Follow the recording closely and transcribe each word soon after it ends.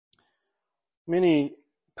Many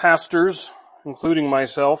pastors, including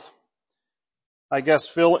myself, I guess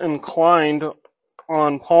feel inclined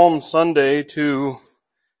on Palm Sunday to,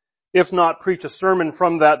 if not preach a sermon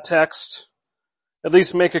from that text, at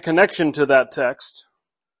least make a connection to that text.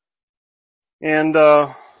 And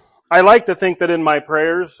I like to think that in my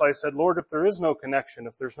prayers, I said, Lord, if there is no connection,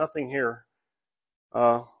 if there's nothing here,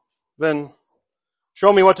 then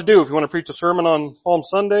show me what to do. If you want to preach a sermon on Palm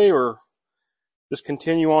Sunday or just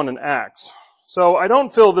continue on in Acts. So I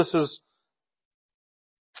don't feel this is,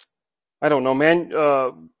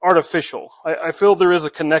 artificial. I feel there is a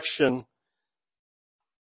connection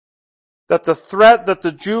that the threat that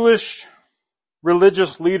the Jewish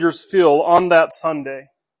religious leaders feel on that Sunday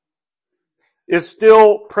is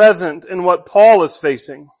still present in what Paul is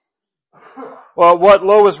facing. Well, what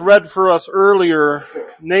Lois read for us earlier,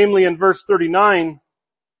 namely in verse 39,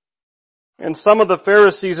 and some of the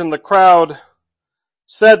Pharisees in the crowd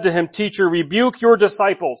said to him, "Teacher, rebuke your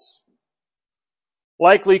disciples,"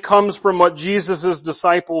 likely comes from what Jesus'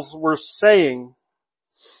 disciples were saying.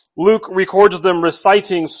 Luke records them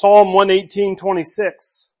reciting Psalm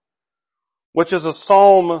 118:26, which is a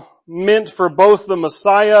psalm meant for both the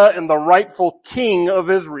Messiah and the rightful King of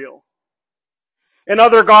Israel. And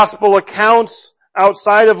other gospel accounts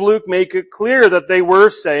outside of Luke make it clear that they were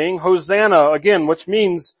saying Hosanna again, which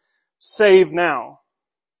means save now.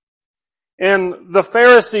 And the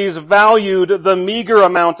Pharisees valued the meager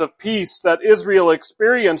amount of peace that Israel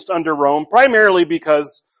experienced under Rome, primarily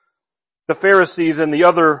because the Pharisees and the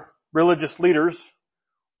other religious leaders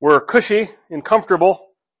were cushy and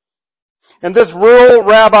comfortable. And this rural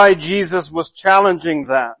rabbi Jesus was challenging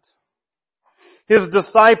that. His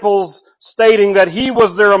disciples stating that he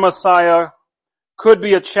was their Messiah could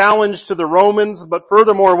be a challenge to the Romans, but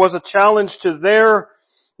furthermore was a challenge to their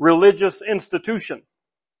religious institution.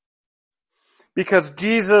 Because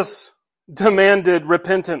Jesus demanded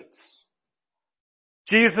repentance.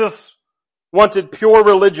 Jesus wanted pure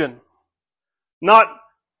religion, not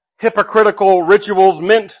hypocritical rituals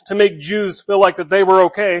meant to make Jews feel like that they were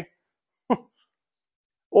okay.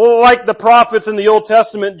 Like the prophets in the Old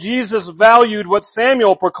Testament, Jesus valued what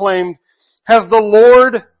Samuel proclaimed, "Has the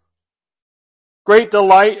Lord great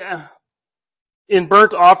delight in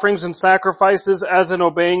burnt offerings and sacrifices as in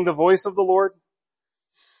obeying the voice of the Lord?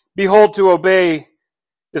 Behold, to obey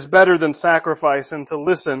is better than sacrifice, and to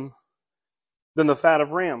listen than the fat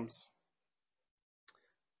of rams."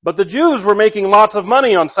 But the Jews were making lots of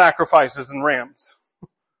money on sacrifices and rams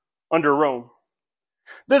under Rome.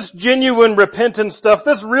 This genuine repentance stuff,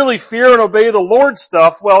 this really fear and obey the Lord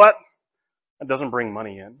stuff, well, that doesn't bring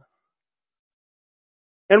money in.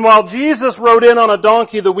 And while Jesus rode in on a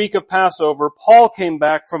donkey the week of Passover, Paul came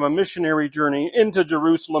back from a missionary journey into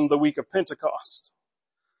Jerusalem the week of Pentecost.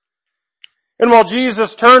 And while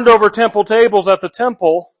Jesus turned over temple tables at the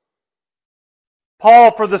temple,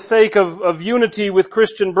 Paul, for the sake of unity with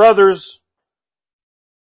Christian brothers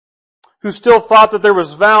who still thought that there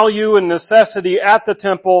was value and necessity at the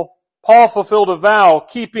temple, Paul fulfilled a vow,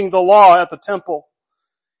 keeping the law at the temple.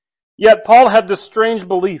 Yet Paul had this strange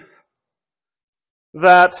belief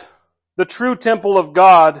that the true temple of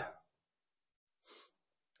God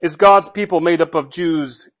is God's people made up of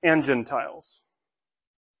Jews and Gentiles.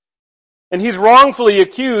 And he's wrongfully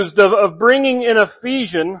accused of bringing an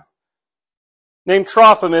Ephesian named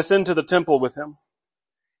Trophimus into the temple with him.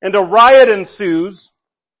 And a riot ensues.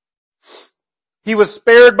 He was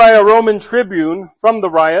spared by a Roman tribune from the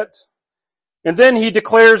riot. And then he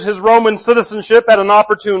declares his Roman citizenship at an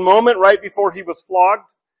opportune moment right before he was flogged.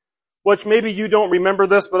 Which maybe you don't remember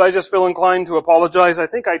this, but I just feel inclined to apologize. I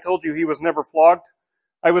think I told you he was never flogged.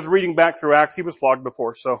 I was reading back through Acts. He was flogged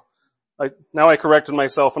before, so now I corrected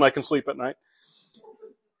myself and I can sleep at night.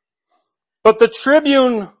 But the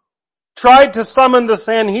tribune tried to summon the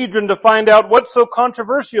Sanhedrin to find out what's so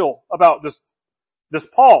controversial about this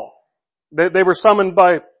Paul. They were summoned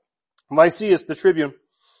by Lysias, the tribune.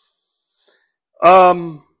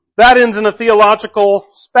 That ends in a theological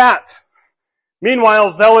spat.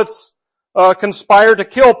 Meanwhile, zealots conspire to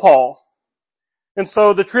kill Paul. And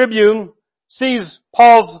so the tribune sees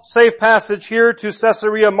Paul's safe passage here to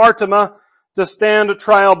Caesarea Maritima to stand a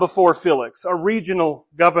trial before Felix, a regional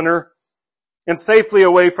governor, and safely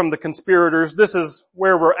away from the conspirators. This is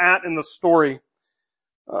where we're at in the story.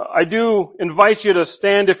 I do invite you to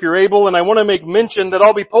stand if you're able, and I want to make mention that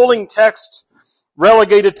I'll be pulling text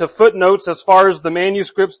relegated to footnotes as far as the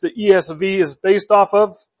manuscripts the ESV is based off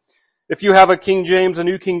of. If you have a King James, a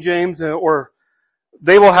New King James, or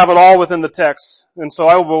they will have it all within the text. And so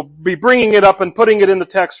I will be bringing it up and putting it in the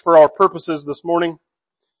text for our purposes this morning.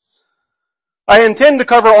 I intend to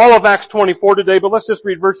cover all of Acts 24 today, but let's just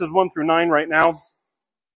read verses 1 through 9 right now.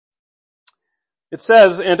 It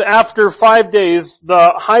says, "And after 5 days,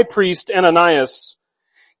 the high priest Ananias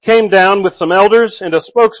came down with some elders and a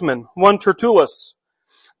spokesman, one Tertullus.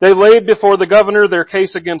 They laid before the governor their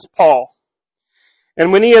case against Paul.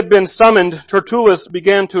 And when he had been summoned, Tertullus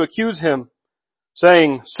began to accuse him,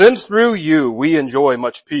 saying, 'Since through you we enjoy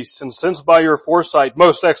much peace, and since by your foresight,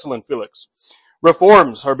 most excellent Felix,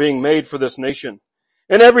 reforms are being made for this nation,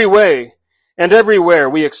 in every way and everywhere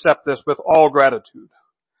we accept this with all gratitude.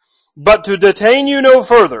 But to detain you no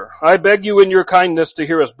further, I beg you in your kindness to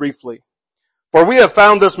hear us briefly. For we have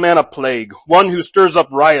found this man a plague, one who stirs up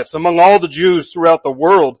riots among all the Jews throughout the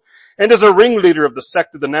world, and is a ringleader of the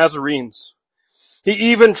sect of the Nazarenes. He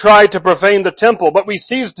even tried to profane the temple, but we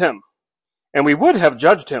seized him, and we would have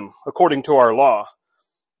judged him according to our law.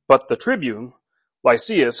 But the tribune,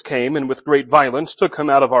 Lysias, came and with great violence took him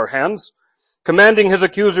out of our hands, commanding his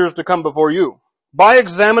accusers to come before you. By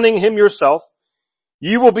examining him yourself,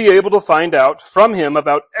 you will be able to find out from him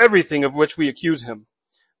about everything of which we accuse him.'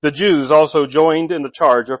 The Jews also joined in the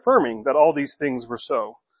charge, affirming that all these things were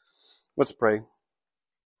so." Let's pray.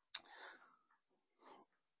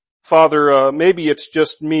 Father, maybe it's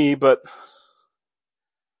just me, but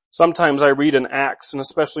sometimes I read in Acts, and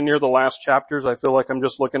especially near the last chapters, I feel like I'm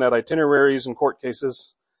just looking at itineraries and court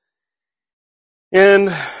cases.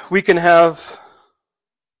 And we can have,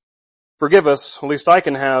 forgive us, at least I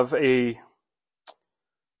can have a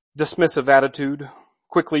dismissive attitude,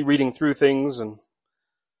 quickly reading through things,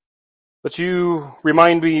 but you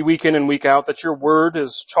remind me week in and week out that your word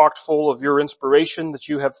is chock full of your inspiration, that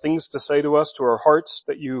you have things to say to us, to our hearts,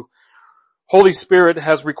 that you, Holy Spirit,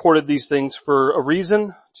 has recorded these things for a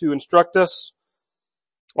reason, to instruct us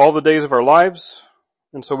all the days of our lives.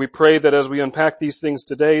 And so we pray that as we unpack these things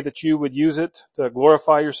today, that you would use it to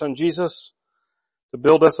glorify your Son Jesus, to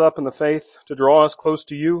build us up in the faith, to draw us close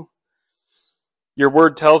to you. Your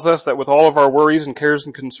word tells us that with all of our worries and cares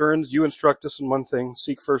and concerns, you instruct us in one thing: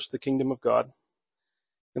 seek first the kingdom of God.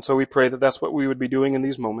 And so we pray that that's what we would be doing in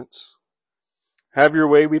these moments. Have your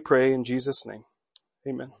way, we pray, in Jesus' name.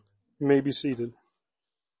 Amen. You may be seated.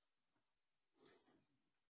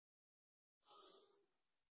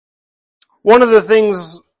 One of the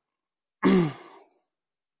things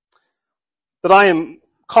that I am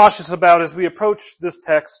cautious about as we approach this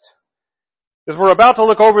text is we're about to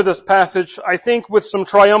look over this passage, I think, with some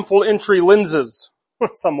triumphal entry lenses,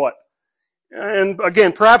 somewhat. And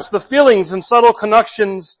again, perhaps the feelings and subtle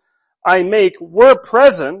connections I make were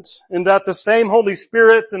present in that the same Holy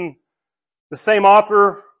Spirit and the same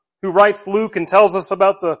author who writes Luke and tells us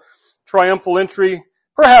about the triumphal entry,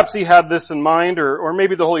 perhaps he had this in mind, or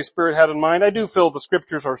maybe the Holy Spirit had in mind. I do feel the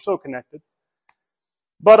scriptures are so connected.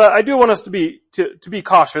 But I do want us to be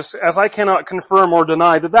cautious, as I cannot confirm or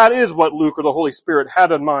deny that that is what Luke or the Holy Spirit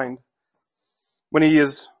had in mind when he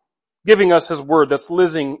is giving us his word that's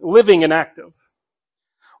living and active.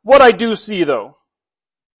 What I do see, though,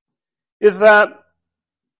 is that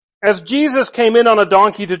as Jesus came in on a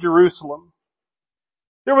donkey to Jerusalem,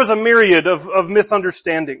 there was a myriad of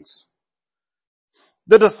misunderstandings.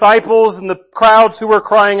 The disciples and the crowds who were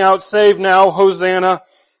crying out, "Save now, Hosanna,"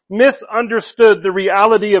 misunderstood the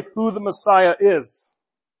reality of who the Messiah is.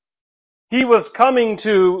 He was not coming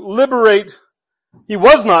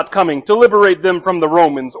to liberate them from the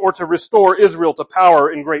Romans or to restore Israel to power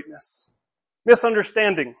and greatness.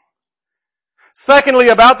 Misunderstanding. Secondly,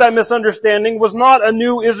 about that misunderstanding was not a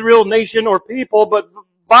new Israel nation or people, but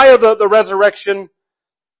via the resurrection,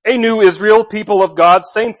 a new Israel, people of God,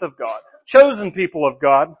 saints of God, chosen people of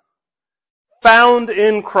God, found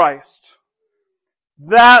in Christ.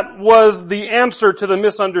 That was the answer to the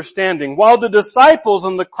misunderstanding. While the disciples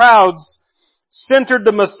and the crowds centered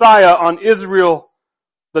the Messiah on Israel,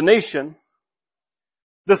 the nation,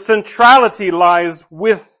 the centrality lies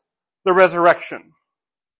with the resurrection.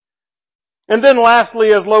 And then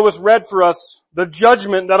lastly, as Lois read for us, the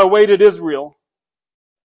judgment that awaited Israel.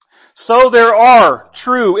 So there are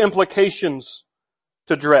true implications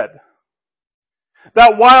to dread.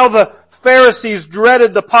 That while the Pharisees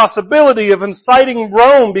dreaded the possibility of inciting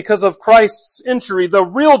Rome because of Christ's entry, the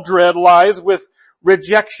real dread lies with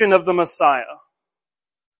rejection of the Messiah.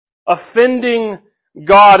 Offending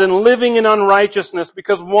God and living in unrighteousness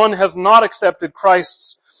because one has not accepted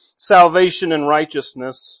Christ's salvation and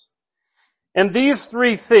righteousness. And these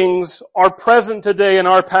three things are present today in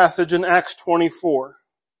our passage in Acts 24.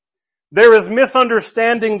 There is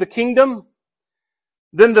misunderstanding the kingdom.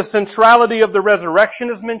 Then the centrality of the resurrection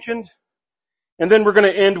is mentioned. And then we're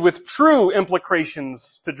going to end with true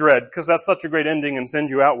implications to dread, because that's such a great ending and send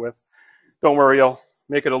you out with. Don't worry, I'll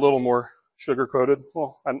make it a little more sugar-coated.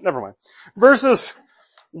 Well, never mind. Verses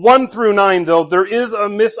 1 through 9, though, there is a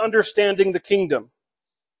misunderstanding the kingdom.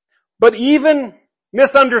 But even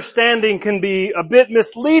misunderstanding can be a bit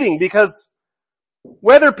misleading because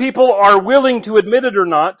whether people are willing to admit it or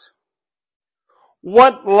not,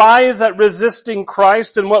 what lies at resisting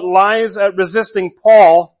Christ and what lies at resisting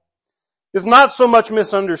Paul is not so much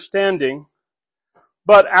misunderstanding,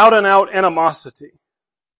 but out and out animosity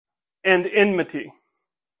and enmity.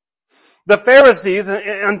 The Pharisees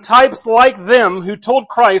and types like them who told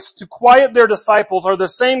Christ to quiet their disciples are the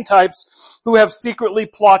same types who have secretly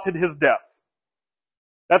plotted his death.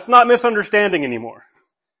 That's not misunderstanding anymore.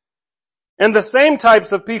 And the same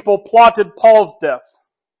types of people plotted Paul's death.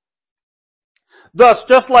 Thus,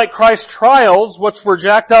 just like Christ's trials, which were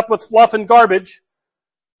jacked up with fluff and garbage,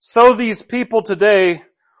 so these people today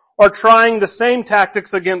are trying the same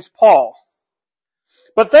tactics against Paul.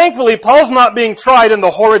 But thankfully, Paul's not being tried in the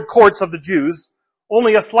horrid courts of the Jews,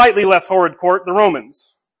 only a slightly less horrid court, the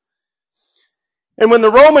Romans. And when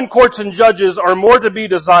the Roman courts and judges are more to be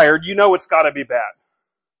desired, you know it's gotta be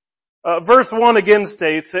bad. Verse 1 again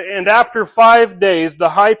states, and after 5 days, the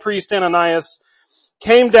high priest Ananias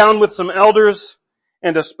came down with some elders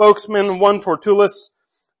and a spokesman, one Tertullus.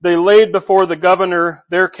 They laid before the governor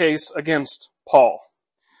their case against Paul.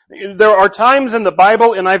 There are times in the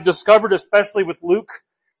Bible, and I've discovered especially with Luke,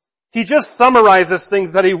 he just summarizes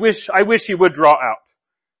things that I wish he would draw out.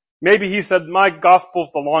 Maybe he said, my gospel's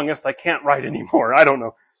the longest, I can't write anymore. I don't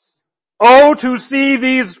know. Oh, to see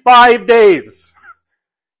these 5 days.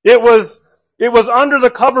 It was under the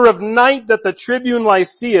cover of night that the tribune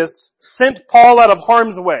Lysias sent Paul out of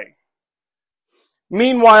harm's way.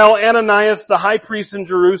 Meanwhile, Ananias, the high priest in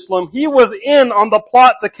Jerusalem, he was in on the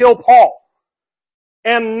plot to kill Paul.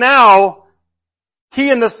 And now, he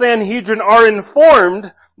and the Sanhedrin are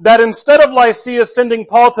informed that instead of Lysias sending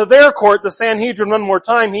Paul to their court, the Sanhedrin one more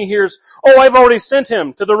time, he hears, oh, I've already sent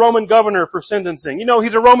him to the Roman governor for sentencing. You know,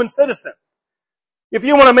 he's a Roman citizen. If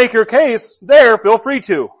you want to make your case there, feel free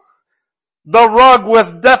to. The rug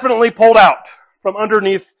was definitely pulled out from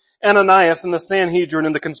underneath Ananias and the Sanhedrin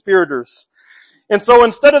and the conspirators. And so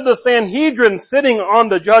instead of the Sanhedrin sitting on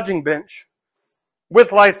the judging bench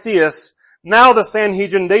with Lysias, now the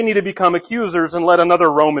Sanhedrin, they need to become accusers and let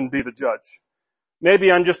another Roman be the judge.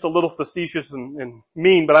 Maybe I'm just a little facetious and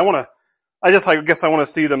mean, but I guess I want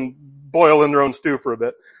to see them boil in their own stew for a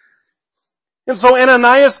bit. And so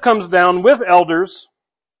Ananias comes down with elders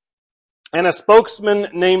and a spokesman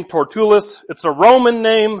named Tertullus. It's a Roman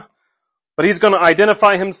name, but he's going to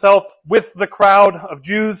identify himself with the crowd of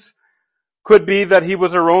Jews. Could be that he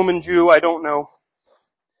was a Roman Jew, I don't know.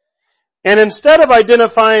 And instead of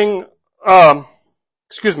identifying, anyways,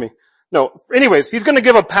 he's going to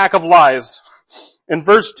give a pack of lies. In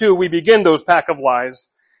verse 2, we begin those pack of lies.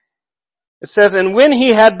 It says, and when he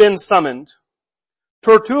had been summoned,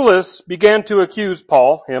 Tertullus began to accuse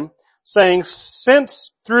Paul, him, saying, since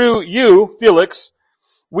through you, Felix,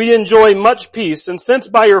 we enjoy much peace, and since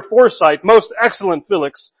by your foresight, most excellent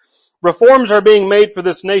Felix, reforms are being made for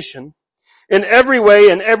this nation, in every way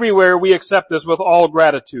and everywhere we accept this with all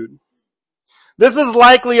gratitude. This is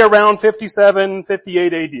likely around 57,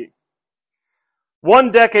 58 AD.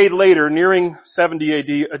 1 decade later, nearing 70 AD,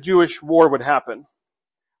 a Jewish war would happen,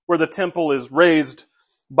 where the temple is razed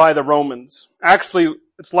by the Romans. Actually,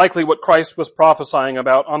 it's likely what Christ was prophesying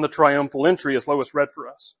about on the triumphal entry, as Lois read for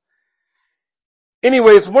us.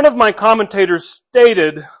 Anyways, one of my commentators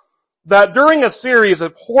stated that during a series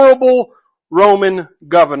of horrible Roman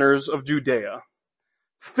governors of Judea,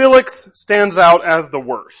 Felix stands out as the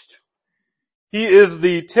worst. He is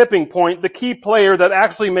the tipping point, the key player that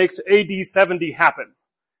actually makes AD 70 happen.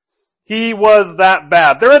 He was that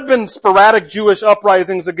bad. There had been sporadic Jewish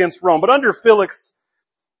uprisings against Rome, but under Felix,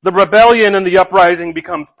 the rebellion and the uprising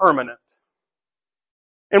becomes permanent.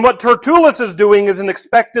 And what Tertullus is doing is an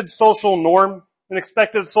expected social norm, an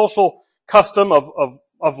expected social custom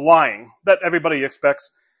of lying that everybody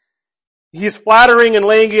expects. He's flattering and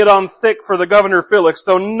laying it on thick for the governor Felix,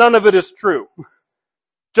 though none of it is true.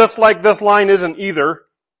 Just like this line isn't either.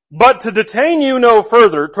 But to detain you no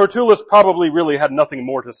further, Tertullus probably really had nothing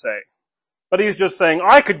more to say. But he's just saying,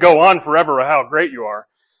 I could go on forever how great you are.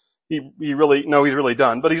 He's really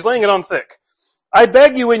done. But he's laying it on thick. I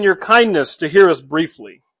beg you in your kindness to hear us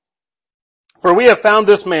briefly. For we have found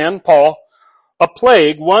this man, Paul, a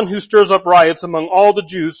plague, one who stirs up riots among all the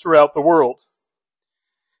Jews throughout the world.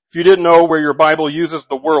 If you didn't know where your Bible uses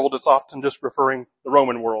the world, it's often just referring the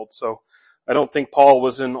Roman world. So I don't think Paul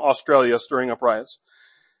was in Australia stirring up riots.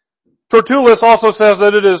 Tertullus also says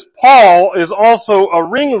that it is Paul is also a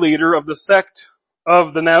ringleader of the sect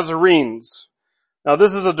of the Nazarenes. Now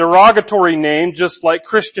this is a derogatory name, just like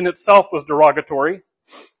Christian itself was derogatory.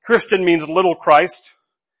 Christian means little Christ.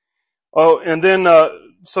 Oh, and then,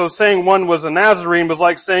 so saying one was a Nazarene was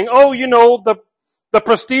like saying, oh, you know, the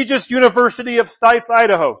prestigious University of Stites,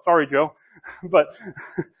 Idaho. Sorry, Joe. but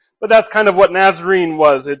that's kind of what Nazarene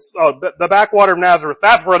was. It's, the backwater of Nazareth.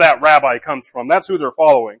 That's where that rabbi comes from. That's who they're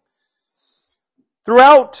following.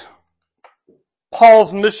 Throughout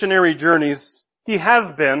Paul's missionary journeys, he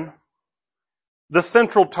has been the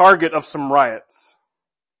central target of some riots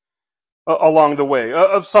along the way,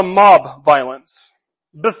 of some mob violence.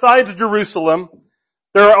 Besides Jerusalem,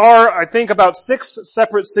 there are, I think, about 6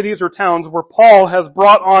 separate cities or towns where Paul has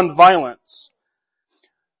brought on violence.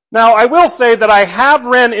 Now, I will say that I have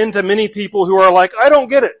ran into many people who are like, I don't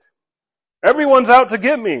get it. Everyone's out to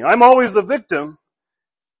get me. I'm always the victim.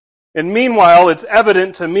 And meanwhile, it's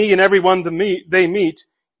evident to me and everyone they meet,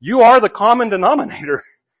 you are the common denominator.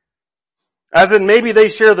 As in maybe they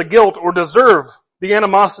share the guilt or deserve the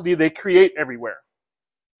animosity they create everywhere.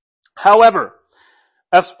 However,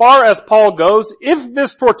 as far as Paul goes, if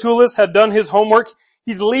this Tertullus had done his homework,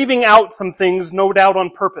 he's leaving out some things, no doubt on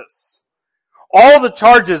purpose. All the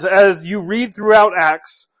charges, as you read throughout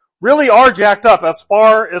Acts, really are jacked up as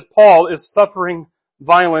far as Paul is suffering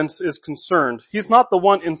violence is concerned. He's not the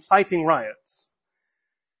one inciting riots.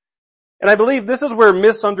 And I believe this is where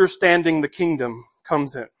misunderstanding the kingdom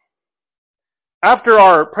comes in. After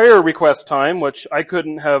our prayer request time, which I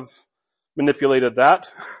couldn't have manipulated that,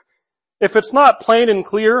 if it's not plain and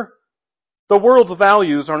clear, the world's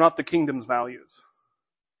values are not the kingdom's values.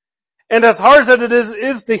 And as hard as it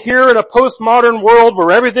is to hear in a postmodern world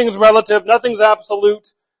where everything's relative, nothing's absolute,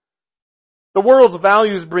 the world's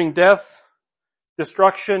values bring death,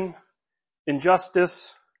 destruction,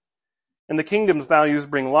 injustice, and the kingdom's values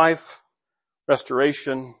bring life,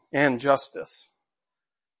 restoration, and justice.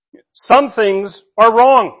 Some things are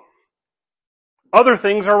wrong. Other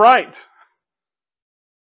things are right.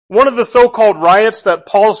 One of the so-called riots that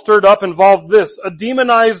Paul stirred up involved this, a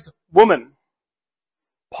demonized woman.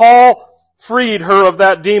 Paul freed her of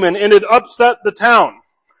that demon and it upset the town.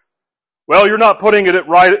 Well, you're not putting it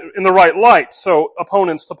in the right light, so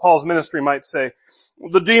opponents to Paul's ministry might say,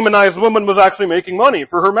 the demonized woman was actually making money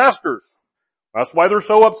for her masters. That's why they're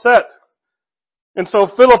so upset. And so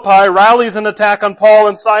Philippi rallies an attack on Paul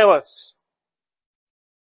and Silas.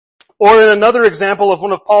 Or in another example of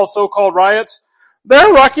one of Paul's so-called riots,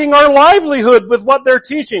 they're wrecking our livelihood with what they're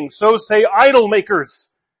teaching. So say idol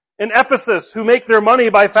makers in Ephesus who make their money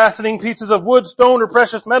by fastening pieces of wood, stone, or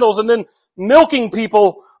precious metals and then milking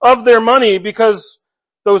people of their money because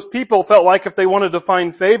those people felt like if they wanted to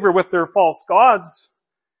find favor with their false gods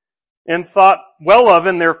and thought well of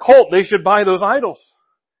in their cult, they should buy those idols.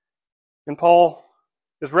 And Paul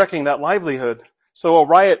is wrecking that livelihood. So a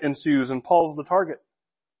riot ensues and Paul's the target.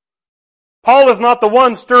 Paul is not the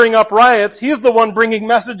one stirring up riots. He's the one bringing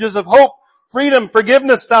messages of hope, freedom,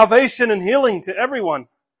 forgiveness, salvation, and healing to everyone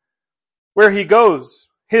where he goes.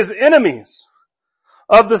 His enemies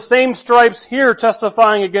of the same stripes here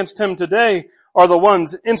testifying against him today are the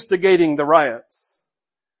ones instigating the riots.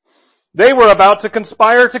 They were about to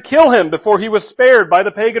conspire to kill him before he was spared by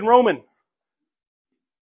the pagan Roman.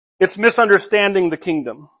 It's misunderstanding the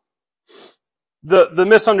kingdom. The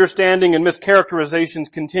misunderstanding and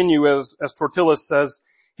mischaracterizations continue as Tertullus says,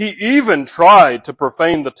 he even tried to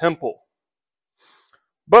profane the temple.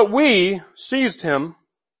 But we seized him,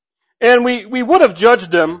 and we would have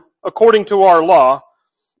judged him according to our law,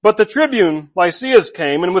 but the tribune Lysias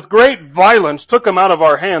came and with great violence took him out of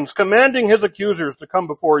our hands, commanding his accusers to come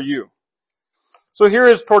before you. So here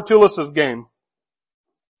is Tertullus's game.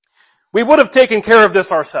 We would have taken care of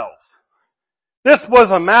this ourselves. This was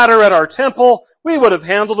a matter at our temple. We would have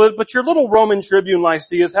handled it, but your little Roman tribune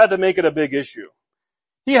Lysias had to make it a big issue.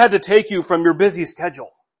 He had to take you from your busy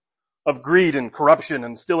schedule of greed and corruption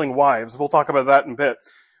and stealing wives. We'll talk about that in a bit.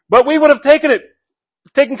 But we would have taken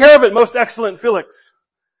care of it, most excellent Felix.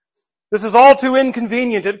 This is all too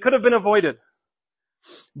inconvenient. It could have been avoided.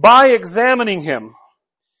 By examining him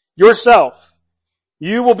yourself,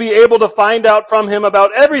 you will be able to find out from him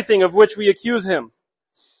about everything of which we accuse him.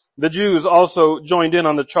 The Jews also joined in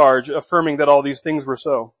on the charge, affirming that all these things were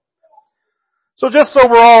so. So just so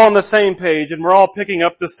we're all on the same page and we're all picking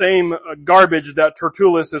up the same garbage that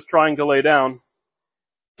Tertullus is trying to lay down,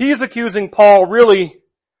 he's accusing Paul really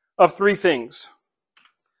of 3 things.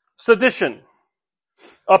 Sedition,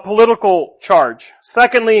 a political charge.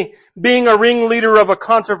 Secondly, being a ringleader of a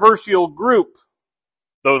controversial group,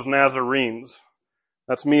 those Nazarenes.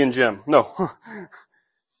 That's me and Jim. No.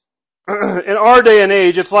 In our day and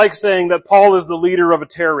age, it's like saying that Paul is the leader of a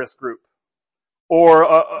terrorist group or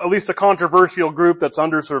at least a controversial group that's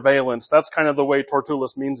under surveillance. That's kind of the way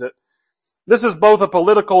Tertullus means it. This is both a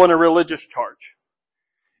political and a religious charge.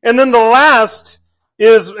 And then the last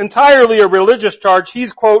is entirely a religious charge.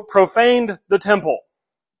 He's, quote, profaned the temple.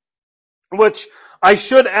 Which I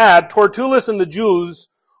should add, Tertullus and the Jews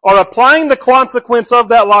are applying the consequence of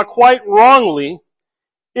that law quite wrongly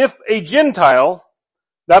if a Gentile,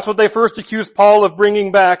 that's what they first accused Paul of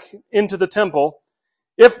bringing back into the temple,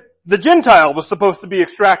 if the Gentile was supposed to be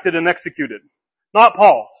extracted and executed, not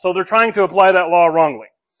Paul. So they're trying to apply that law wrongly.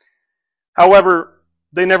 However,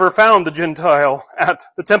 they never found the Gentile at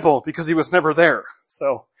the temple because he was never there.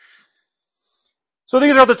 So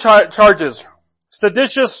these are the charges.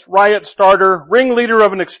 Seditious riot starter, ringleader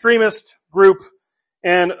of an extremist group,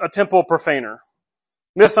 and a temple profaner.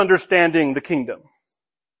 Misunderstanding the kingdom.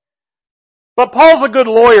 But Paul's a good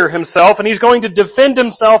lawyer himself, and he's going to defend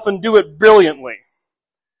himself and do it brilliantly.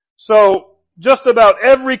 So, just about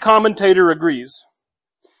every commentator agrees.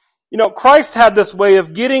 You know, Christ had this way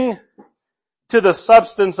of getting to the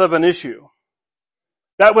substance of an issue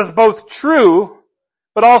that was both true,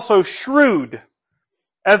 but also shrewd,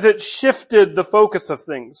 as it shifted the focus of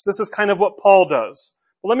things. This is kind of what Paul does.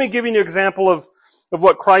 Well, let me give you an example of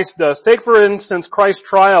what Christ does. Take, for instance, Christ's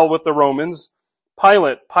trial with the Romans.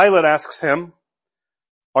 Pilate asks him,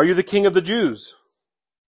 "Are you the king of the Jews?"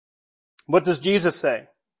 What does Jesus say?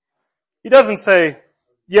 He doesn't say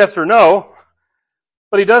yes or no,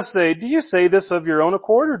 but he does say, "Do you say this of your own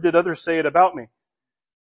accord, or did others say it about me?"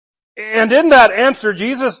 And in that answer,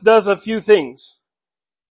 Jesus does a few things.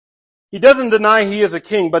 He doesn't deny he is a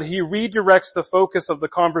king, but he redirects the focus of the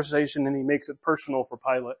conversation and he makes it personal for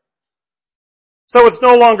Pilate. So it's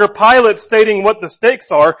no longer Pilate stating what the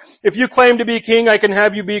stakes are. If you claim to be king, I can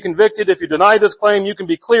have you be convicted. If you deny this claim, you can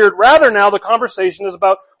be cleared. Rather now the conversation is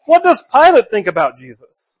about, what does Pilate think about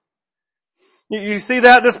Jesus? You see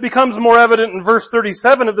that? This becomes more evident in verse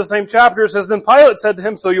 37 of the same chapter. It says, "Then Pilate said to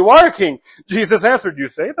him, 'So you are a king?' Jesus answered, 'You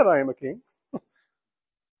say that I am a king.'"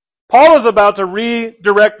 Paul is about to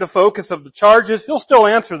redirect the focus of the charges. He'll still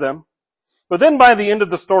answer them. But then by the end of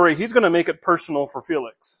the story, he's going to make it personal for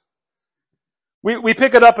Felix. We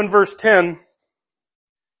pick it up in verse 10.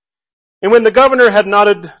 "And when the governor had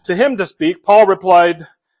nodded to him to speak, Paul replied,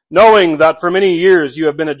 'Knowing that for many years you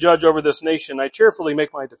have been a judge over this nation, I cheerfully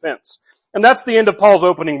make my defense.'" And that's the end of Paul's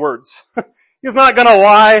opening words. He's not going to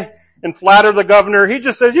lie and flatter the governor. He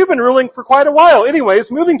just says, "You've been ruling for quite a while." Anyways,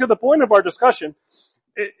 moving to the point of our discussion,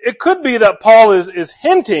 it could be that Paul is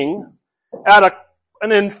hinting at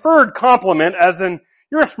an inferred compliment, as in,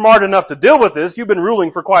 "You're smart enough to deal with this. You've been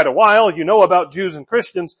ruling for quite a while. You know about Jews and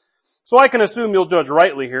Christians. So I can assume you'll judge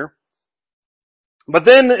rightly here." But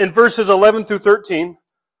then in verses 11 through 13,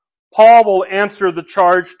 Paul will answer the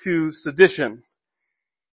charge to sedition.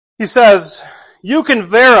 He says, "You can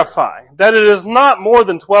verify that it is not more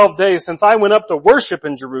than 12 days since I went up to worship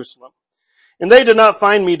in Jerusalem, and they did not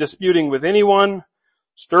find me disputing with anyone,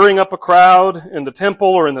 stirring up a crowd in the temple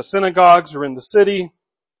or in the synagogues or in the city.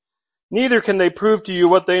 Neither can they prove to you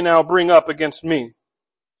what they now bring up against me."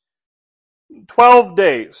 12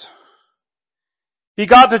 days. He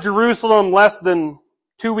got to Jerusalem less than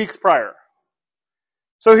 2 weeks prior.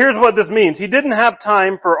 So here's what this means. He didn't have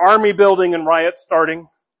time for army building and riots starting,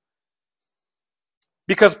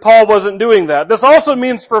 because Paul wasn't doing that. This also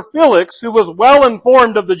means for Felix, who was well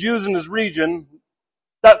informed of the Jews in his region,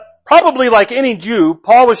 that probably like any Jew,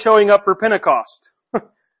 Paul was showing up for Pentecost.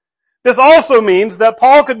 This also means that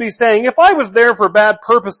Paul could be saying, if I was there for bad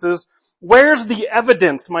purposes, where's the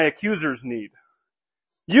evidence my accusers need?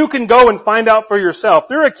 You can go and find out for yourself.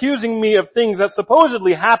 They're accusing me of things that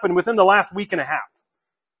supposedly happened within the last week and a half.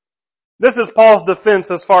 This is Paul's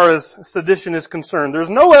defense as far as sedition is concerned. There's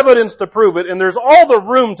no evidence to prove it, and there's all the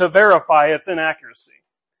room to verify its inaccuracy.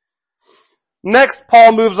 Next,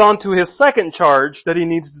 Paul moves on to his second charge that he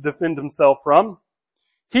needs to defend himself from.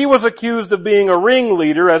 He was accused of being a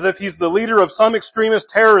ringleader, as if he's the leader of some extremist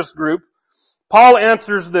terrorist group. Paul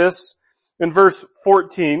answers this in verse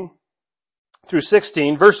 14 through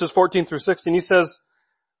 16, verses 14 through 16. He says,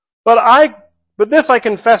 But this I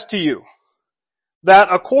confess to you, that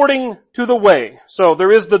according to the way," so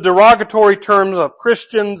there is the derogatory terms of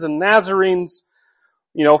Christians and Nazarenes,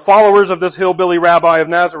 followers of this hillbilly rabbi of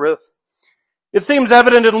Nazareth. It seems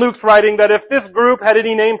evident in Luke's writing that if this group had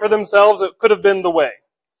any name for themselves, it could have been the way.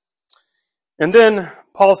 And then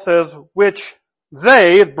Paul says, "which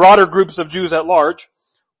they," broader groups of Jews at large,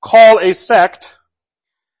 "call a sect."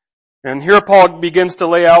 And here Paul begins to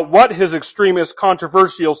lay out what his extremist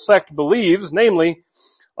controversial sect believes, namely,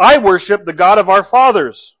 "I worship the God of our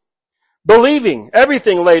fathers, believing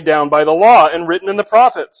everything laid down by the law and written in the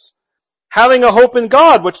prophets, having a hope in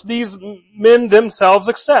God, which these men themselves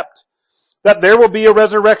accept, that there will be a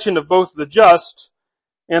resurrection of both the just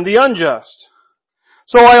and the unjust.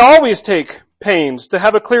 So I always take pains to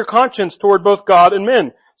have a clear conscience toward both God and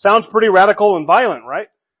men. Sounds pretty radical and violent, right?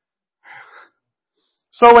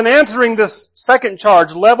 So in answering this second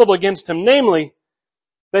charge leveled against him, namely,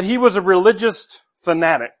 that he was a religious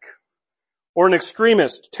fanatic or an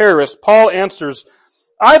extremist, terrorist, Paul answers,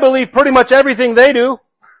 I believe pretty much everything they do.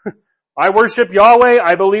 I worship Yahweh.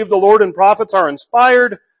 I believe the Lord and prophets are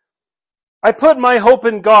inspired. I put my hope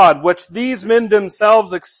in God, which these men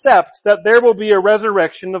themselves accept, that there will be a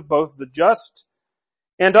resurrection of both the just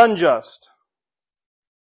and unjust.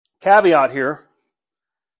 Caveat here.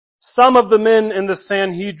 Some of the men in the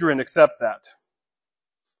Sanhedrin accept that.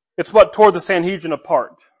 It's what tore the Sanhedrin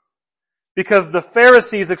apart. Because the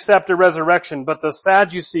Pharisees accept a resurrection, but the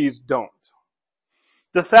Sadducees don't.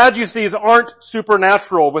 The Sadducees aren't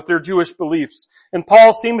supernatural with their Jewish beliefs, and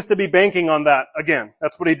Paul seems to be banking on that again.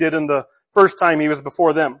 That's what he did in the first time he was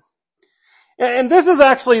before them. And this is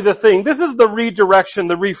actually the thing. This is the redirection,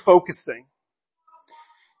 the refocusing.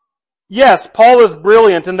 Yes, Paul is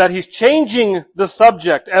brilliant in that he's changing the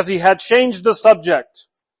subject as he had changed the subject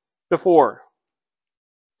before.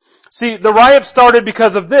 See, the riot started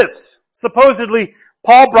because of this. Supposedly,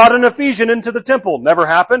 Paul brought an Ephesian into the temple. Never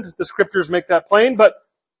happened. The scriptures make that plain. But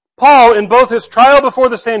Paul, in both his trial before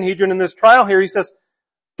the Sanhedrin and this trial here, he says,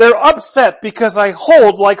 they're upset because I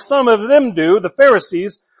hold, like some of them do, the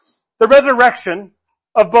Pharisees, the resurrection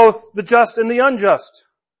of both the just and the unjust.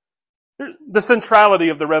 The centrality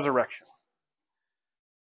of the resurrection.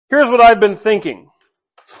 Here's what I've been thinking.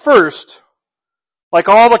 First, like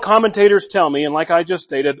all the commentators tell me, and like I just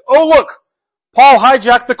stated, oh look, Paul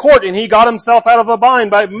hijacked the court and he got himself out of a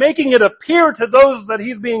bind by making it appear to those that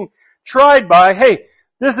he's being tried by, hey,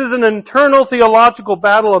 this is an internal theological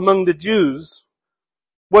battle among the Jews,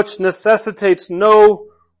 which necessitates no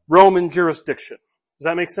Roman jurisdiction. Does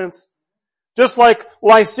that make sense? Just like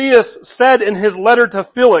Lysias said in his letter to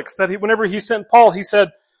Felix, that whenever he sent Paul, he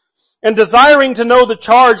said, and desiring to know the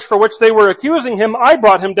charge for which they were accusing him, I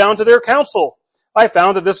brought him down to their council. I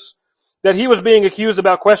found that he was being accused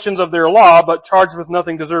about questions of their law, but charged with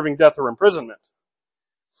nothing deserving death or imprisonment.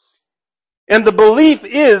 And the belief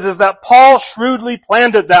is that Paul shrewdly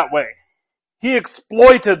planned it that way. He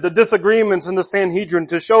exploited the disagreements in the Sanhedrin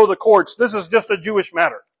to show the courts this is just a Jewish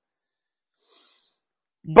matter.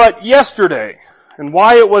 But yesterday, and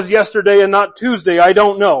why it was yesterday and not Tuesday, I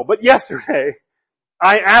don't know. But yesterday,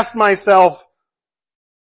 I asked myself,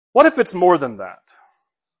 what if it's more than that?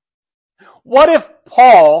 What if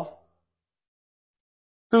Paul,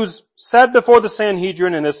 who's said before the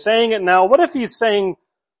Sanhedrin and is saying it now, what if he's saying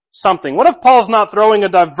something? What if Paul's not throwing a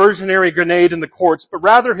diversionary grenade in the courts, but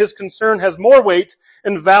rather his concern has more weight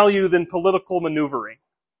and value than political maneuvering?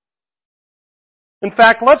 In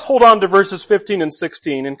fact, let's hold on to verses 15 and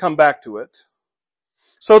 16 and come back to it.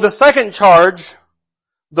 So the second charge,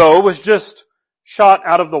 though, was just shot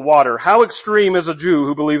out of the water. How extreme is a Jew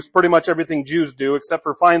who believes pretty much everything Jews do except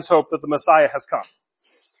for finds hope that the Messiah has come?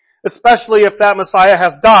 Especially if that Messiah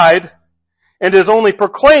has died and is only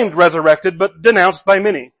proclaimed resurrected but denounced by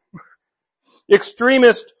many.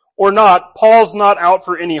 Extremist or not, Paul's not out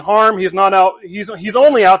for any harm. He's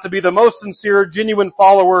only out to be the most sincere, genuine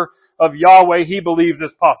follower of Yahweh he believes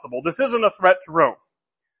is possible. This isn't a threat to Rome.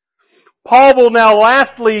 Paul will now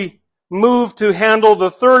lastly move to handle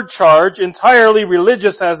the third charge, entirely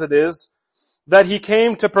religious as it is, that he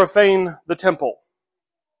came to profane the temple.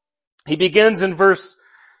 He begins in verse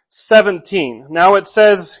 17. Now he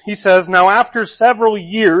says, now after several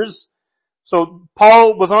years, so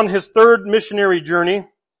Paul was on his third missionary journey,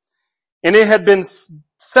 and it had been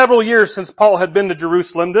several years since Paul had been to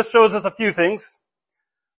Jerusalem. This shows us a few things.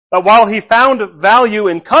 That while he found value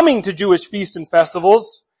in coming to Jewish feasts and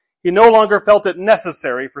festivals, he no longer felt it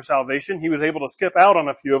necessary for salvation. He was able to skip out on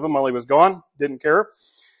a few of them while he was gone. Didn't care.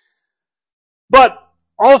 But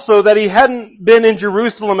also that he hadn't been in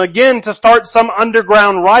Jerusalem again to start some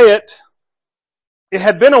underground riot. It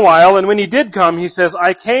had been a while, and when he did come, he says,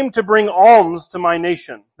 I came to bring alms to my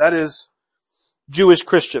nation. That is, Jewish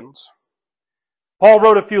Christians. Paul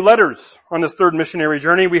wrote a few letters on his third missionary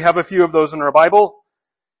journey. We have a few of those in our Bible.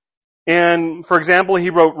 And, for example,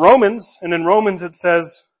 he wrote Romans, and in Romans it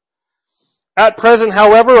says, at present,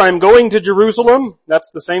 however, I'm going to Jerusalem.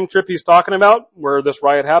 That's the same trip he's talking about where this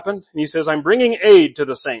riot happened. And he says, I'm bringing aid to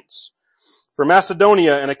the saints. For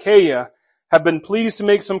Macedonia and Achaia have been pleased to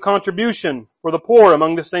make some contribution for the poor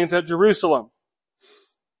among the saints at Jerusalem.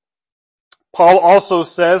 Paul also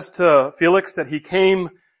says to Felix that he came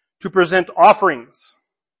to present offerings.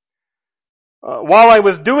 While I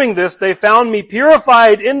was doing this, they found me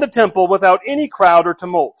purified in the temple without any crowd or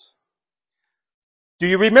tumult. Do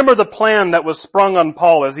you remember the plan that was sprung on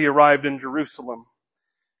Paul as he arrived in Jerusalem?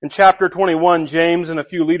 In chapter 21, James and a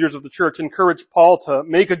few leaders of the church encouraged Paul to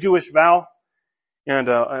make a Jewish vow and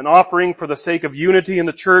an offering for the sake of unity in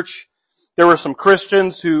the church. There were some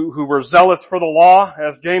Christians who were zealous for the law,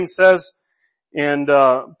 as James says, and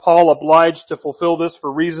Paul obliged to fulfill this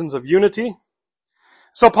for reasons of unity.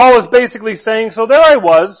 So Paul is basically saying, so there I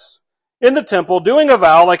was in the temple doing a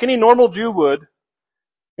vow like any normal Jew would,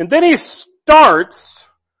 and then he starts,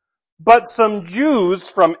 but some Jews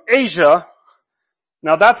from Asia,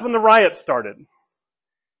 now that's when the riot started.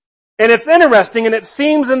 And it's interesting, and it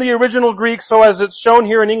seems in the original Greek, so as it's shown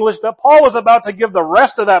here in English, that Paul was about to give the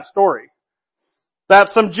rest of that story. That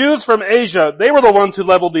some Jews from Asia, they were the ones who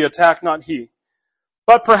leveled the attack, not he.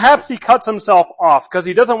 But perhaps he cuts himself off because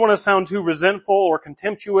he doesn't want to sound too resentful or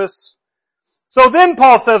contemptuous. So then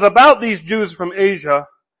Paul says about these Jews from Asia,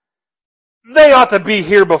 they ought to be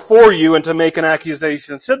here before you and to make an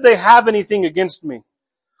accusation. Should they have anything against me?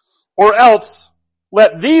 Or else,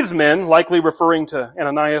 let these men, likely referring to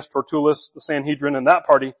Ananias, Tertullus, the Sanhedrin, and that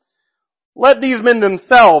party, let these men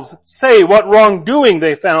themselves say what wrongdoing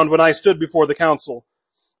they found when I stood before the council,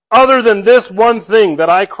 other than this one thing that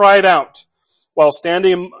I cried out while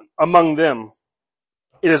standing among them.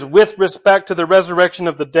 It is with respect to the resurrection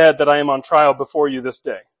of the dead that I am on trial before you this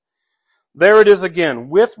day. There it is again,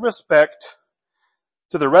 with respect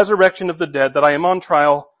to the resurrection of the dead that I am on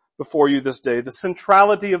trial before you this day. The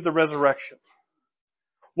centrality of the resurrection.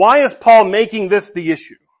 Why is Paul making this the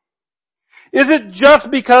issue? Is it just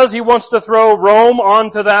because he wants to throw Rome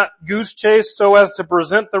onto that goose chase so as to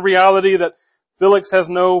present the reality that Felix has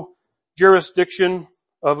no jurisdiction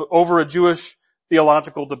over a Jewish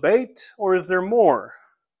theological debate? Or is there more?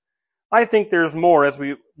 I think there's more. As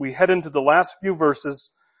we head into the last few verses,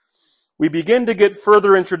 we begin to get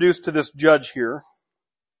further introduced to this judge here.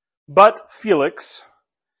 But Felix,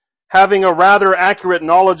 having a rather accurate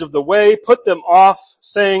knowledge of the way, put them off,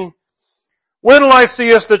 saying, when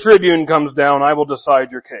Lysias the tribune comes down, I will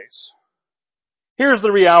decide your case. Here's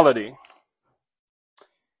the reality.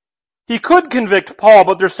 He could convict Paul,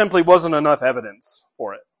 but there simply wasn't enough evidence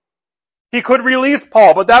for it. He could release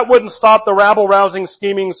Paul, but that wouldn't stop the rabble-rousing,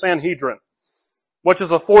 scheming Sanhedrin, which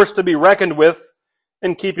is a force to be reckoned with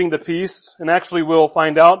in keeping the peace. And actually we'll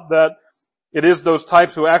find out that it is those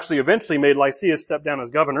types who actually eventually made Lysias step down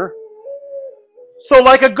as governor. So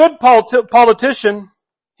like a good politician,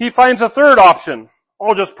 he finds a third option.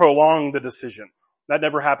 I'll just prolong the decision. That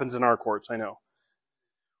never happens in our courts, I know.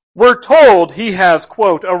 We're told he has,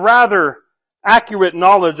 quote, a rather accurate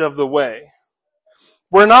knowledge of the way.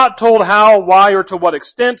 We're not told how, why, or to what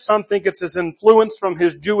extent. Some think it's his influence from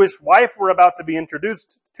his Jewish wife we're about to be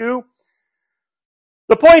introduced to.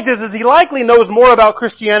 The point is he likely knows more about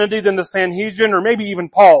Christianity than the Sanhedrin, or maybe even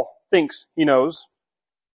Paul thinks he knows.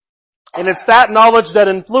 And it's that knowledge that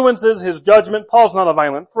influences his judgment. Paul's not a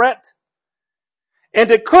violent threat.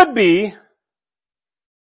 And it could be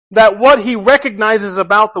that what he recognizes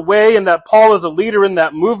about the way and that Paul is a leader in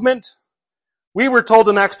that movement. We were told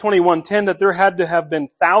in Acts 21:10 that there had to have been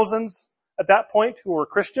thousands at that point who were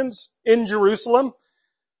Christians in Jerusalem.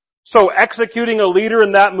 So executing a leader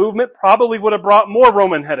in that movement probably would have brought more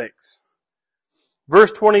Roman headaches.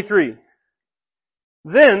 Verse 23.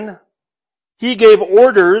 Then he gave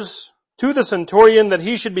orders to the centurion that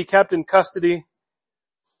he should be kept in custody,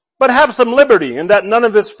 but have some liberty, and that none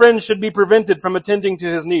of his friends should be prevented from attending to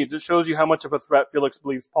his needs. It shows you how much of a threat Felix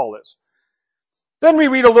believes Paul is. Then we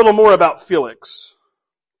read a little more about Felix.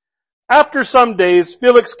 After some days,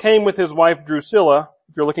 Felix came with his wife Drusilla,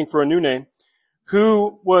 if you're looking for a new name,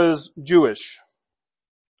 who was Jewish.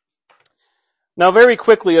 Now very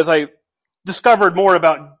quickly, as I discovered more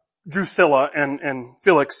about Drusilla and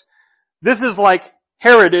Felix, this is like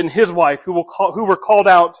Herod and his wife who were called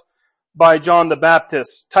out by John the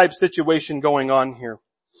Baptist type situation going on here.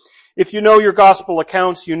 If you know your gospel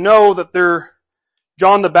accounts, you know that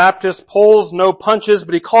John the Baptist pulls no punches,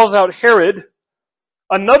 but he calls out Herod,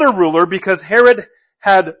 another ruler, because Herod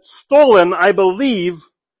had stolen, I believe,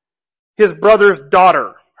 his brother's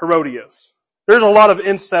daughter, Herodias. There's a lot of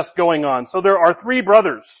incest going on. So there are three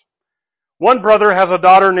brothers. One brother has a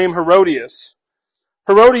daughter named Herodias.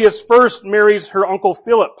 Herodias first marries her uncle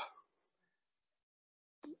Philip.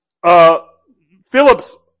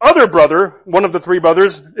 Philip's other brother, one of the three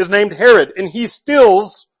brothers, is named Herod, and he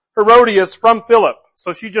steals Herodias from Philip.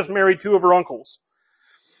 So she just married two of her uncles.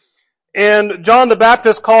 And John the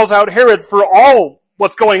Baptist calls out Herod for all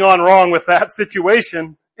what's going on wrong with that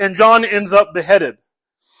situation, and John ends up beheaded.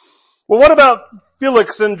 Well, what about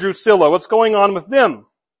Felix and Drusilla. What's going on with them?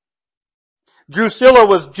 Drusilla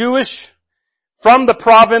was Jewish from the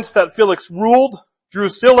province that Felix ruled.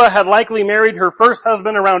 Drusilla had likely married her first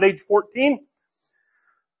husband around age 14.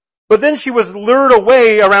 But then she was lured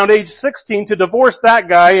away around age 16 to divorce that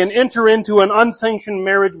guy and enter into an unsanctioned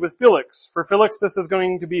marriage with Felix. For Felix, this is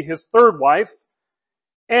going to be his third wife.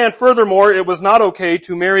 And furthermore, it was not okay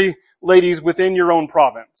to marry ladies within your own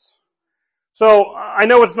province. So I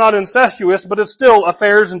know it's not incestuous, but it's still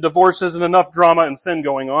affairs and divorces and enough drama and sin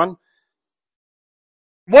going on.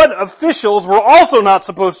 What officials were also not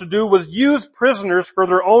supposed to do was use prisoners for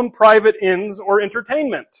their own private ends or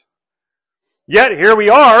entertainment. Yet here we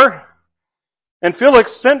are, and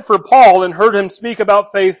Felix sent for Paul and heard him speak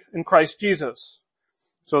about faith in Christ Jesus.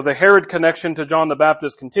 So the Herod connection to John the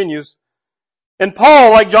Baptist continues. And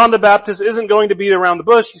Paul, like John the Baptist, isn't going to beat around the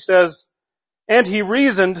bush. He says, and he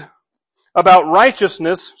reasoned about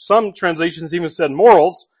righteousness, some translations even said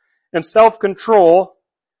morals, and self-control,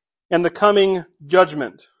 and the coming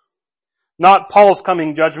judgment. Not Paul's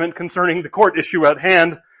coming judgment concerning the court issue at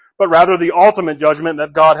hand, but rather the ultimate judgment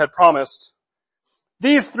that God had promised.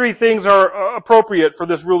 These three things are appropriate for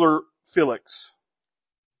this ruler Felix.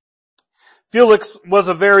 Felix was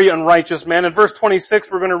a very unrighteous man. In verse 26,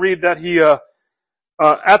 we're going to read that he,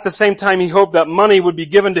 at the same time, he hoped that money would be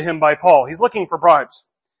given to him by Paul. He's looking for bribes.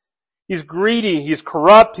 He's greedy, he's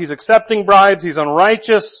corrupt, he's accepting bribes, he's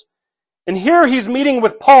unrighteous. And here he's meeting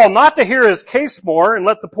with Paul, not to hear his case more and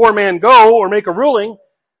let the poor man go or make a ruling,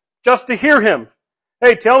 just to hear him.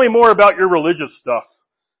 Hey, tell me more about your religious stuff.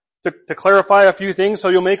 To clarify a few things so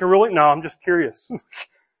you'll make a ruling? No, I'm just curious.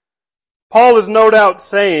 Paul is no doubt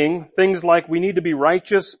saying things like we need to be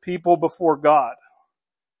righteous people before God.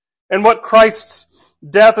 And what Christ's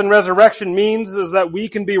death and resurrection means is that we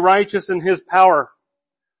can be righteous in His power.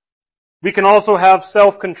 We can also have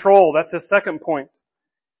self-control. That's his second point.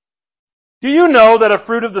 Do you know that a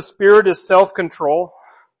fruit of the Spirit is self-control?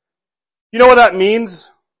 You know what that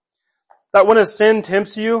means? That when a sin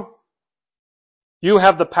tempts you, you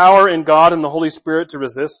have the power in God and the Holy Spirit to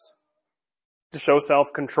resist, to show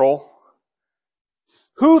self-control.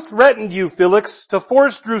 Who threatened you, Felix, to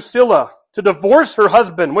force Drusilla to divorce her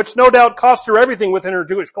husband, which no doubt cost her everything within her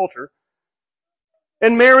Jewish culture,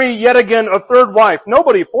 and marry yet again a third wife?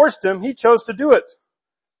 Nobody forced him. He chose to do it.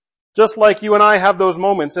 Just like you and I have those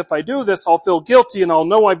moments. If I do this, I'll feel guilty and I'll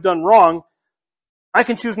know I've done wrong. I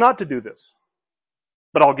can choose not to do this,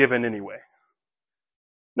 but I'll give in anyway.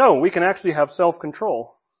 No, we can actually have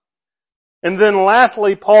self-control. And then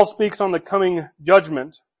lastly, Paul speaks on the coming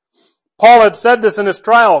judgment. Paul had said this in his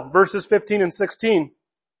trial, verses 15 and 16.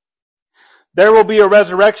 There will be a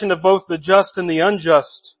resurrection of both the just and the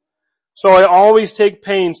unjust. So I always take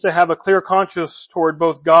pains to have a clear conscience toward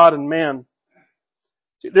both God and man.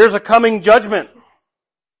 There's a coming judgment.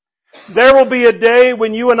 There will be a day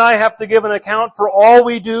when you and I have to give an account for all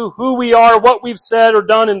we do, who we are, what we've said or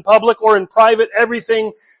done in public or in private,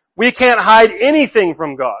 everything. We can't hide anything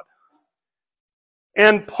from God.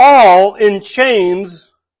 And Paul, in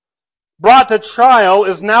chains, brought to trial,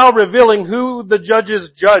 is now revealing who the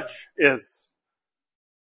judge's judge is.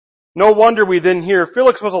 No wonder we then hear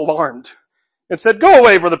Felix was alarmed and said, go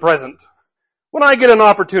away for the present. When I get an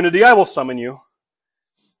opportunity, I will summon you.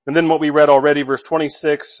 And then what we read already, verse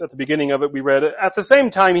 26, at the beginning of it, we read, at the same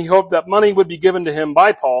time he hoped that money would be given to him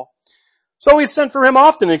by Paul. So he sent for him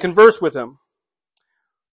often and conversed with him.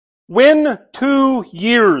 When 2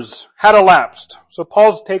 years had elapsed, so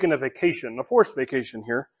Paul's taken a vacation, a forced vacation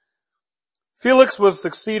here, Felix was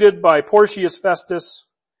succeeded by Porcius Festus,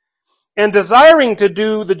 and desiring to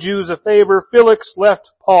do the Jews a favor, Felix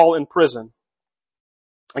left Paul in prison.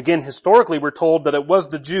 Again, historically, we're told that it was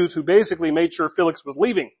the Jews who basically made sure Felix was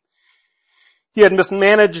leaving. He had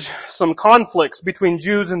mismanaged some conflicts between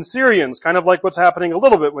Jews and Syrians, kind of like what's happening a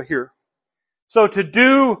little bit here. So to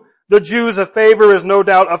do the Jews a favor is no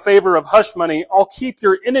doubt a favor of hush money. I'll keep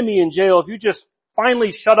your enemy in jail if you just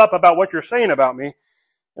finally shut up about what you're saying about me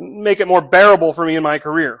and make it more bearable for me in my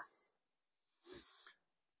career.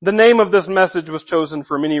 The name of this message was chosen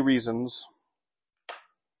for many reasons.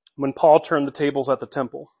 When Paul turned the tables at the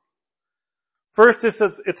temple. First,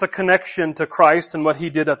 it's a connection to Christ and what he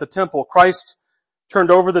did at the temple. Christ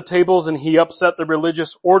turned over the tables and he upset the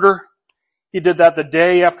religious order. He did that the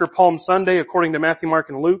day after Palm Sunday, according to Matthew, Mark,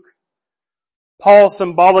 and Luke. Paul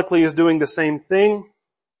symbolically is doing the same thing.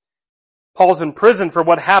 Paul's in prison for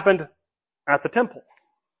what happened at the temple.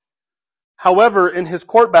 However, in his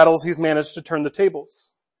court battles, he's managed to turn the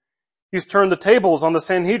tables. He's turned the tables on the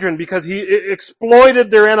Sanhedrin because he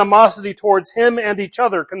exploited their animosity towards him and each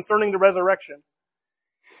other concerning the resurrection.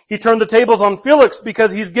 He turned the tables on Felix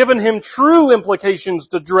because he's given him true implications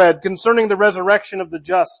to dread concerning the resurrection of the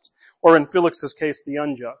just, or in Felix's case, the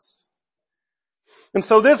unjust. And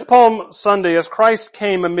so this Palm Sunday, as Christ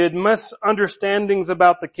came amid misunderstandings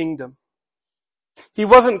about the kingdom, he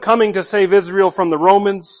wasn't coming to save Israel from the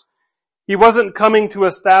Romans. He wasn't coming to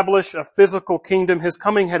establish a physical kingdom. His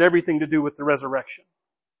coming had everything to do with the resurrection.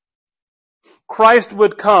 Christ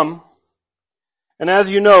would come, and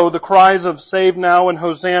as you know, the cries of save now and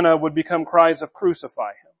Hosanna would become cries of crucify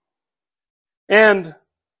him. And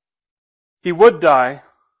he would die,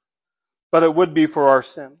 but it would be for our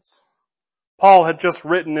sins. Paul had just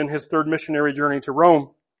written in his third missionary journey to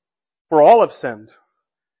Rome, for all have sinned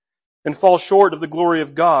and fall short of the glory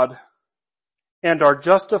of God and are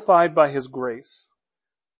justified by his grace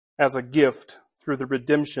as a gift through the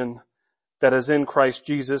redemption that is in Christ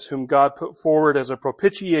Jesus, whom God put forward as a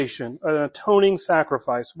propitiation, an atoning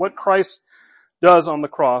sacrifice, what Christ does on the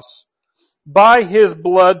cross, by his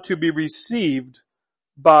blood to be received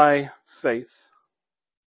by faith.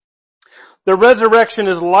 The resurrection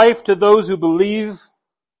is life to those who believe,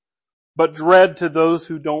 but dread to those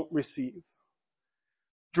who don't receive.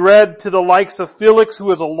 Dread to the likes of Felix,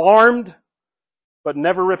 who is alarmed, but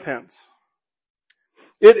never repents.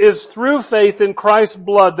 It is through faith in Christ's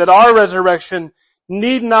blood that our resurrection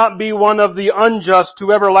need not be one of the unjust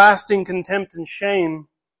to everlasting contempt and shame,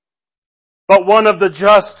 but one of the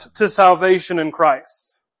just to salvation in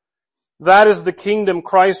Christ. That is the kingdom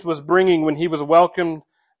Christ was bringing when he was welcomed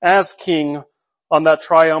as King on that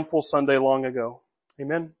triumphal Sunday long ago.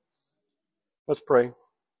 Amen. Let's pray.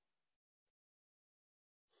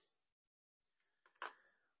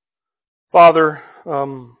 Father,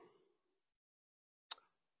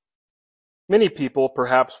 many people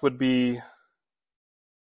perhaps would be,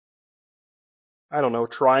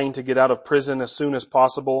 trying to get out of prison as soon as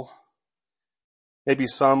possible. Maybe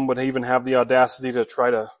some would even have the audacity to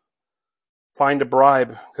try to find a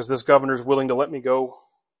bribe because this governor's willing to let me go.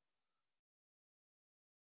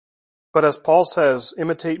 But as Paul says,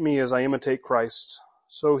 imitate me as I imitate Christ.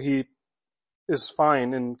 So he is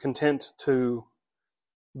fine and content to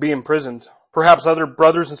be imprisoned. Perhaps other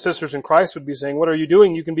brothers and sisters in Christ would be saying, what are you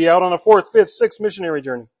doing? You can be out on a 4th, 5th, 6th missionary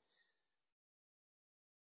journey.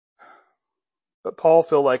 But Paul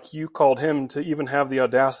felt like you called him to even have the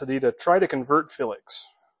audacity to try to convert Felix.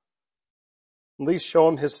 At least show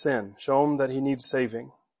him his sin. Show him that he needs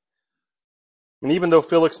saving. And even though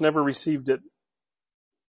Felix never received it,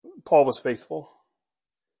 Paul was faithful.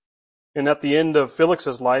 And at the end of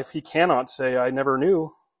Felix's life, he cannot say, I never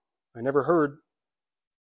knew. I never heard.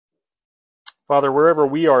 Father, wherever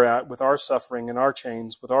we are at with our suffering and our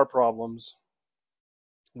chains, with our problems,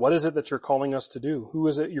 what is it that you're calling us to do? Who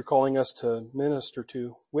is it you're calling us to minister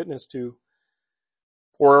to, witness to?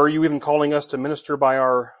 Or are you even calling us to minister by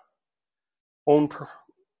our own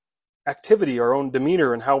activity, our own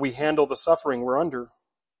demeanor, and how we handle the suffering we're under?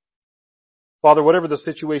 Father, whatever the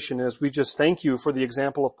situation is, we just thank you for the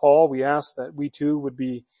example of Paul. We ask that we too would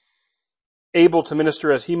be able to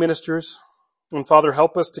minister as he ministers. And Father,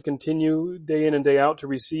 help us to continue day in and day out to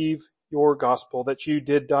receive your gospel, that you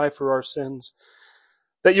did die for our sins,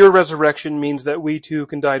 that your resurrection means that we too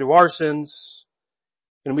can die to our sins,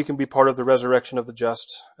 and we can be part of the resurrection of the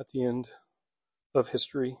just at the end of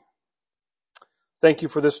history. Thank you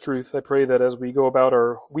for this truth. I pray that as we go about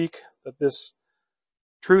our week, that this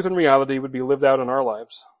truth and reality would be lived out in our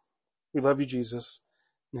lives. We love you, Jesus.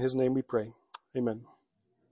 In his name we pray. Amen.